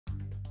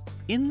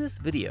In this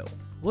video,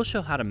 we'll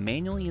show how to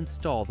manually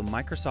install the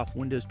Microsoft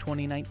Windows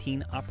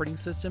 2019 operating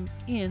system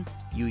in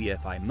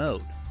UEFI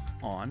mode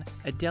on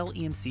a Dell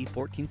EMC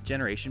 14th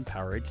generation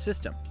PowerEdge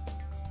system.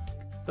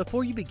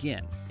 Before you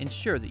begin,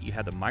 ensure that you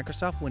have the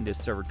Microsoft Windows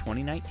Server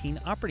 2019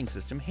 operating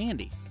system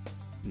handy.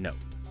 Note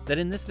that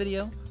in this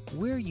video,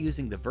 we're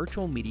using the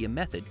virtual media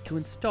method to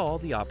install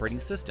the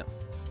operating system.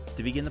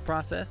 To begin the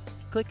process,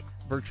 click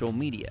Virtual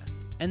Media,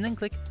 and then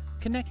click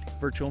Connect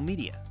Virtual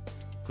Media.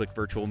 Click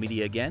Virtual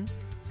Media again,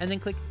 and then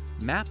click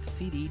Map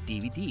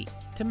CD/DVD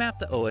to map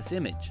the OS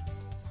image.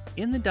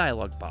 In the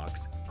dialog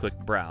box, click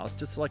Browse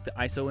to select the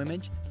ISO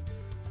image,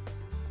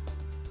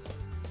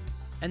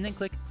 and then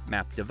click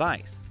Map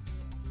Device.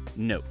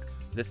 Note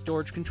that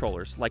storage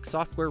controllers like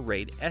Software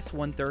RAID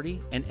S130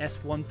 and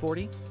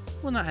S140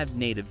 will not have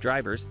native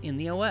drivers in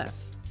the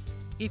OS.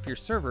 If your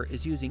server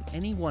is using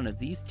any one of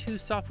these two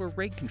software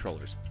RAID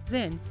controllers,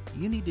 then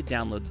you need to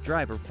download the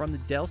driver from the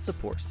Dell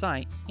support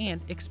site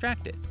and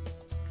extract it.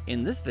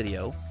 In this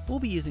video, we'll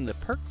be using the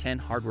PERC10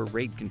 hardware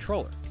RAID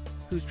controller,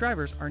 whose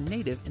drivers are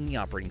native in the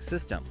operating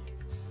system.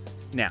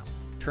 Now,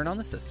 turn on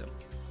the system.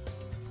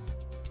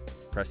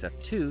 Press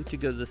F2 to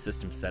go to the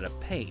System Setup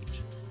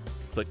page.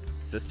 Click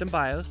System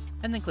BIOS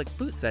and then click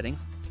Boot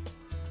Settings.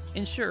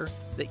 Ensure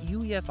that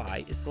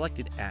UEFI is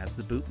selected as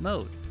the boot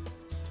mode.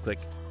 Click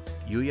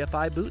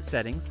UEFI Boot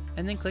Settings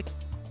and then click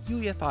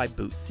UEFI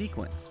Boot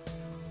Sequence.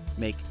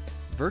 Make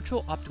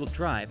Virtual Optical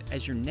Drive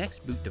as your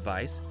next boot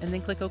device and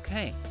then click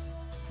OK.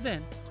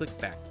 Then click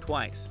Back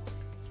twice.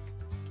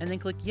 And then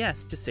click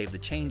Yes to save the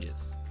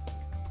changes.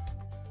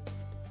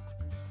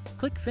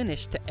 Click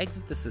Finish to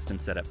exit the System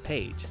Setup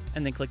page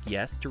and then click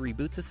Yes to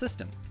reboot the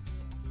system.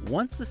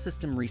 Once the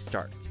system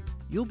restarts,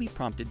 you'll be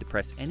prompted to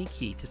press any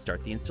key to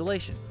start the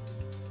installation.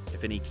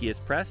 If any key is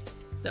pressed,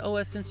 the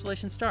OS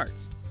installation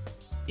starts.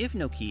 If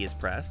no key is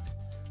pressed,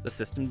 the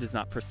system does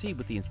not proceed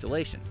with the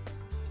installation,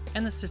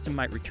 and the system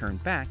might return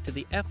back to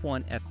the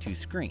F1, F2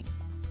 screen,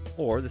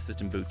 or the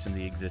system boots in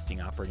the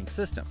existing operating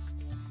system,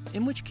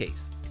 in which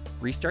case,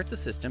 restart the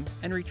system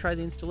and retry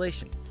the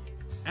installation.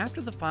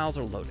 After the files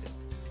are loaded,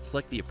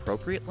 select the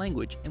appropriate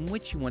language in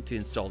which you want to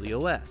install the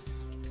OS.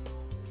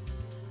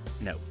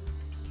 Note: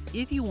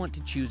 if you want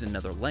to choose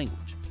another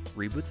language,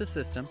 reboot the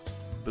system,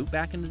 boot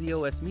back into the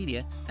OS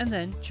media, and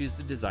then choose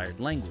the desired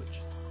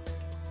language.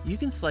 You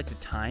can select the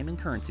time and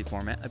currency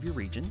format of your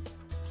region,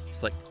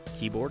 select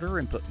keyboard or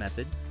input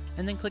method,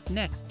 and then click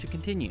Next to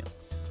continue.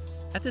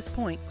 At this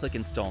point, click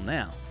Install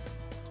Now.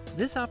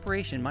 This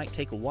operation might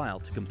take a while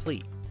to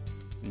complete.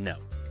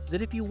 Note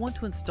that if you want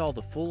to install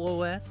the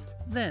full OS,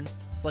 then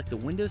select the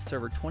Windows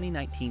Server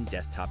 2019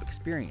 desktop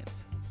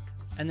experience,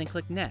 and then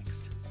click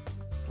Next.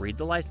 Read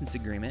the license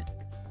agreement.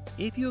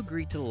 If you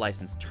agree to the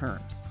license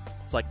terms,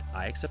 select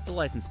I accept the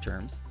license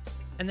terms,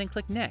 and then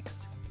click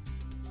Next.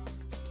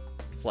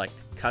 Select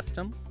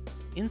Custom,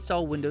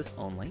 Install Windows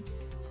Only.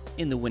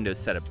 In the Windows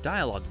Setup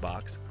dialog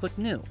box, click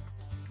New,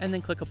 and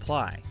then click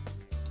Apply.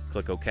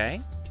 Click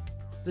OK.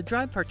 The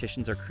drive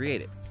partitions are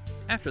created.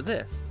 After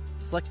this,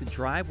 select the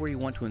drive where you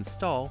want to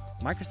install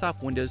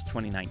Microsoft Windows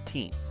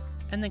 2019,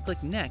 and then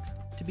click Next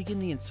to begin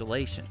the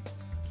installation.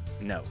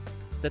 Note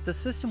that the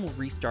system will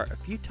restart a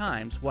few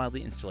times while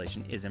the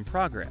installation is in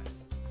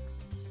progress.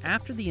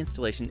 After the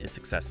installation is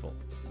successful,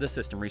 the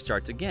system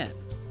restarts again.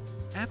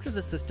 After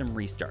the system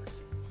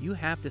restarts, you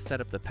have to set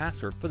up the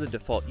password for the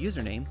default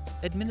username,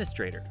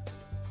 Administrator,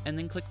 and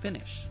then click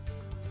Finish.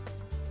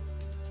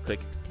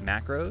 Click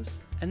Macros,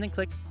 and then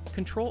click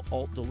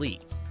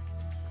Ctrl-Alt-Delete.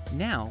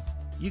 Now,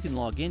 you can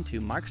log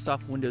into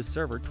Microsoft Windows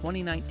Server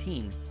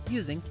 2019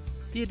 using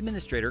the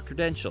administrator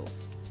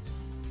credentials.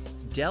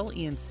 Dell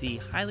EMC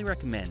highly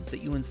recommends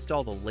that you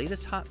install the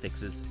latest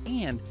hotfixes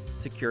and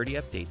security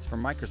updates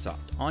from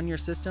Microsoft on your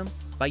system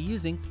by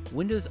using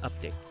Windows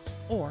Updates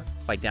or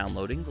by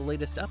downloading the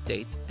latest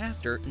updates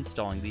after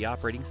installing the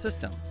operating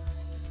system.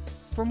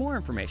 For more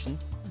information,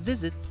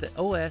 visit the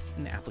OS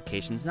and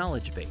Applications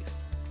Knowledge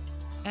Base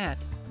at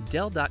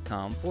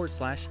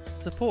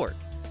dell.com/support.